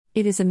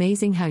It is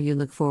amazing how you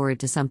look forward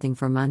to something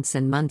for months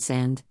and months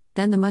and,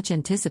 then the much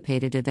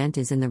anticipated event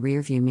is in the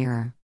rearview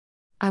mirror.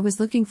 I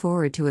was looking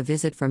forward to a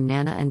visit from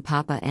Nana and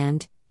Papa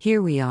and,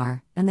 here we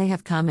are, and they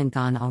have come and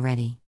gone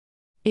already.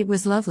 It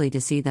was lovely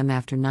to see them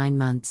after 9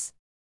 months.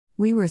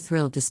 We were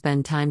thrilled to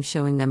spend time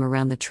showing them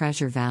around the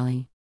Treasure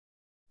Valley.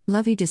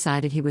 Lovey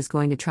decided he was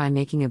going to try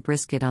making a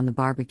brisket on the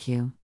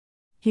barbecue.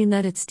 He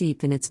let it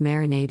steep in its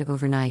marinade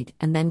overnight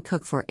and then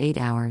cook for 8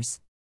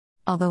 hours.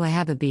 Although I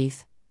have a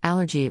beef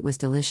allergy, it was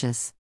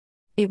delicious.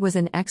 It was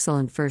an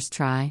excellent first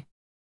try.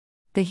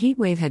 The heat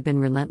wave had been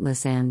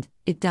relentless and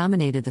it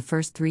dominated the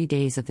first 3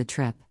 days of the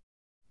trip.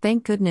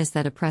 Thank goodness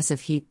that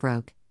oppressive heat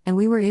broke, and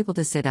we were able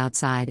to sit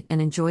outside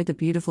and enjoy the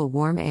beautiful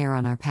warm air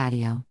on our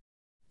patio.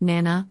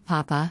 Nana,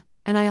 Papa,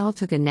 and I all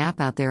took a nap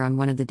out there on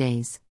one of the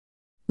days.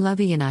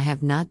 Lovey and I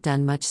have not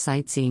done much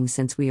sightseeing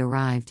since we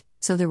arrived,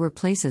 so there were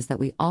places that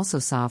we also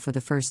saw for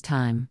the first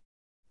time.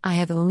 I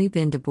have only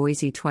been to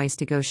Boise twice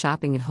to go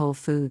shopping at Whole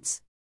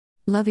Foods.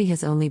 Lovey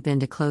has only been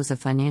to close a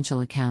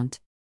financial account.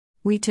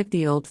 We took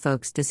the old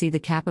folks to see the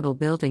Capitol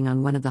building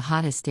on one of the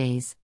hottest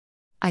days.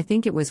 I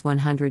think it was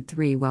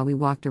 103 while we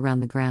walked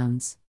around the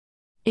grounds.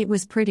 It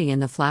was pretty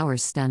and the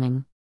flowers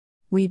stunning.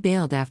 We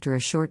bailed after a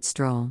short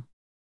stroll.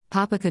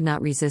 Papa could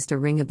not resist a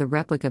ring of the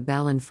replica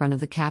bell in front of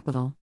the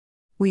Capitol.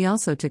 We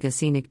also took a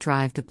scenic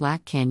drive to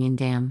Black Canyon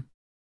Dam.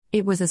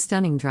 It was a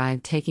stunning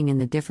drive taking in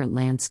the different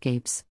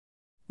landscapes.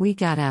 We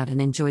got out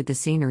and enjoyed the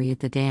scenery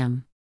at the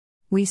dam.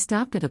 We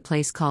stopped at a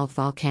place called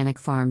Volcanic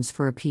Farms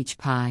for a peach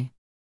pie.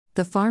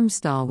 The farm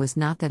stall was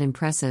not that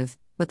impressive,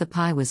 but the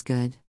pie was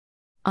good.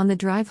 On the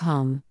drive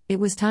home, it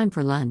was time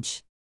for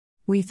lunch.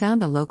 We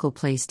found a local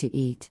place to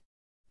eat.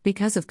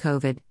 Because of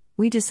COVID,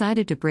 we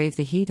decided to brave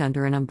the heat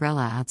under an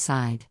umbrella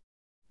outside.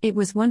 It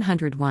was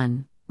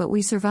 101, but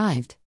we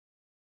survived.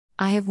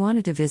 I have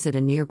wanted to visit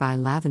a nearby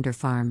lavender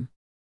farm.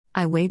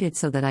 I waited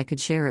so that I could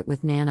share it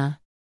with Nana.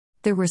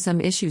 There were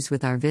some issues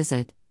with our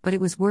visit, but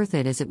it was worth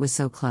it as it was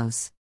so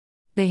close.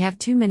 They have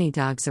too many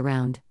dogs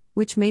around,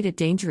 which made it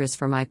dangerous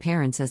for my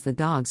parents as the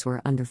dogs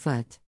were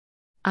underfoot.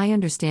 I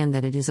understand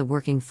that it is a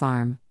working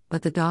farm,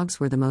 but the dogs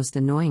were the most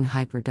annoying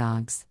hyper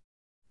dogs.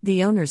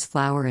 The owner's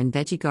flower and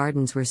veggie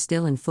gardens were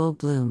still in full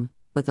bloom,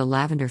 but the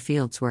lavender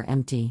fields were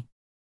empty.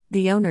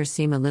 The owners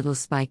seem a little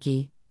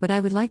spiky, but I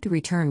would like to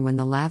return when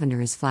the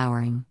lavender is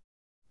flowering.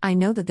 I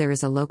know that there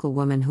is a local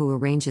woman who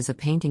arranges a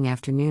painting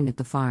afternoon at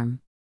the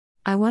farm.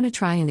 I want to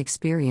try and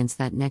experience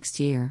that next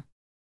year.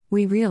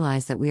 We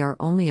realize that we are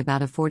only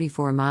about a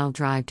 44-mile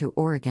drive to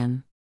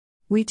Oregon.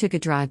 We took a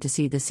drive to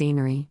see the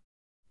scenery.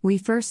 We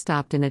first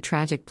stopped in a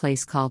tragic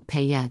place called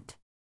Payette.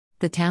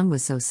 The town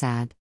was so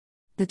sad.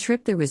 The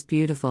trip there was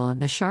beautiful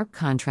and a sharp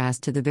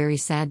contrast to the very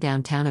sad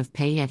downtown of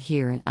Payette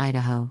here in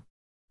Idaho.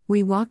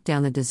 We walked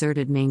down the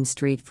deserted main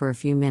street for a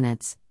few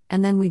minutes,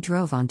 and then we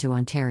drove on to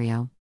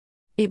Ontario.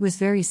 It was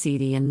very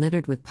seedy and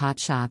littered with pot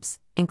shops,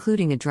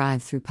 including a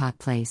drive-through pot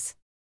place.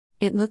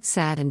 It looked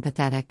sad and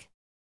pathetic.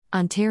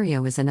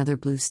 Ontario is another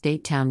blue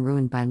state town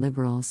ruined by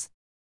Liberals.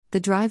 The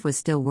drive was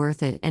still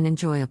worth it and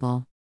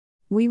enjoyable.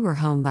 We were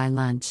home by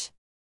lunch.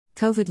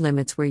 COVID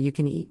limits where you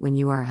can eat when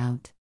you are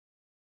out.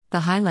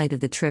 The highlight of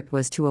the trip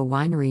was to a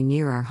winery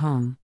near our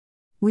home.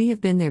 We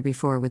have been there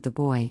before with the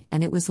boy,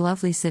 and it was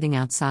lovely sitting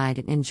outside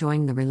and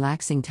enjoying the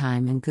relaxing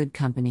time and good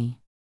company.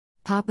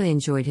 Papa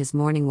enjoyed his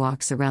morning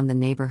walks around the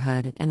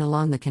neighborhood and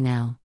along the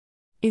canal.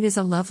 It is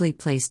a lovely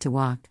place to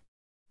walk.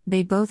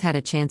 They both had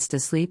a chance to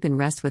sleep and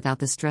rest without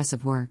the stress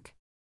of work.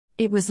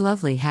 It was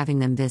lovely having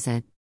them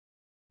visit.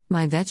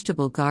 My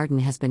vegetable garden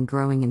has been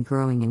growing and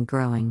growing and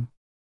growing.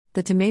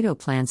 The tomato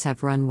plants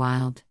have run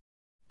wild.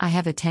 I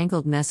have a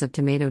tangled mess of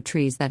tomato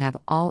trees that have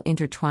all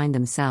intertwined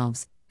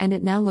themselves, and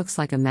it now looks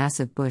like a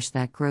massive bush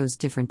that grows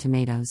different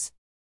tomatoes.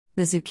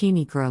 The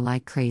zucchini grow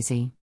like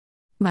crazy.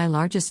 My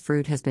largest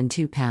fruit has been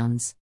 2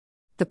 pounds.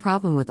 The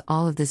problem with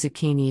all of the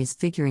zucchini is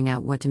figuring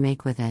out what to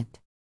make with it.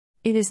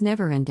 It is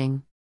never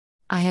ending.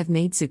 I have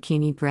made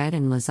zucchini bread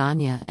and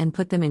lasagna and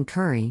put them in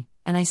curry,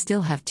 and I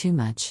still have too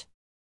much.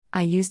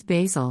 I used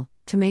basil,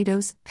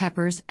 tomatoes,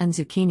 peppers, and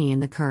zucchini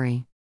in the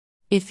curry.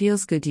 It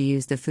feels good to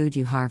use the food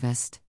you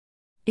harvest.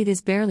 It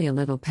is barely a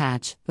little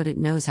patch, but it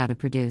knows how to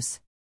produce.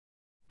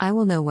 I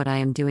will know what I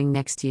am doing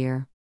next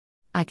year.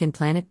 I can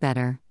plan it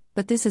better,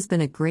 but this has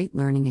been a great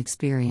learning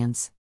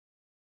experience.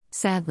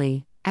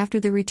 Sadly, after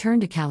the return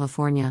to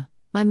California,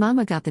 my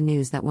mama got the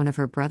news that one of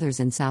her brothers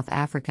in South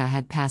Africa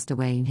had passed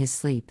away in his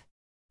sleep.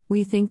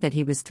 We think that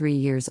he was 3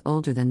 years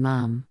older than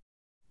Mom.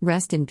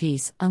 Rest in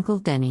peace, Uncle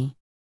Denny.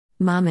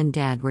 Mom and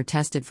Dad were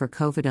tested for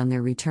COVID on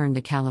their return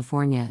to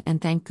California, and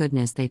thank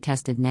goodness they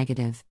tested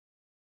negative.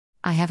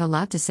 I have a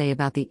lot to say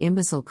about the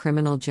imbecile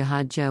criminal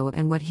Jihad Joe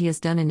and what he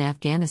has done in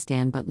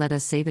Afghanistan, but let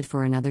us save it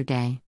for another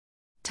day.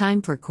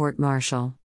 Time for court-martial.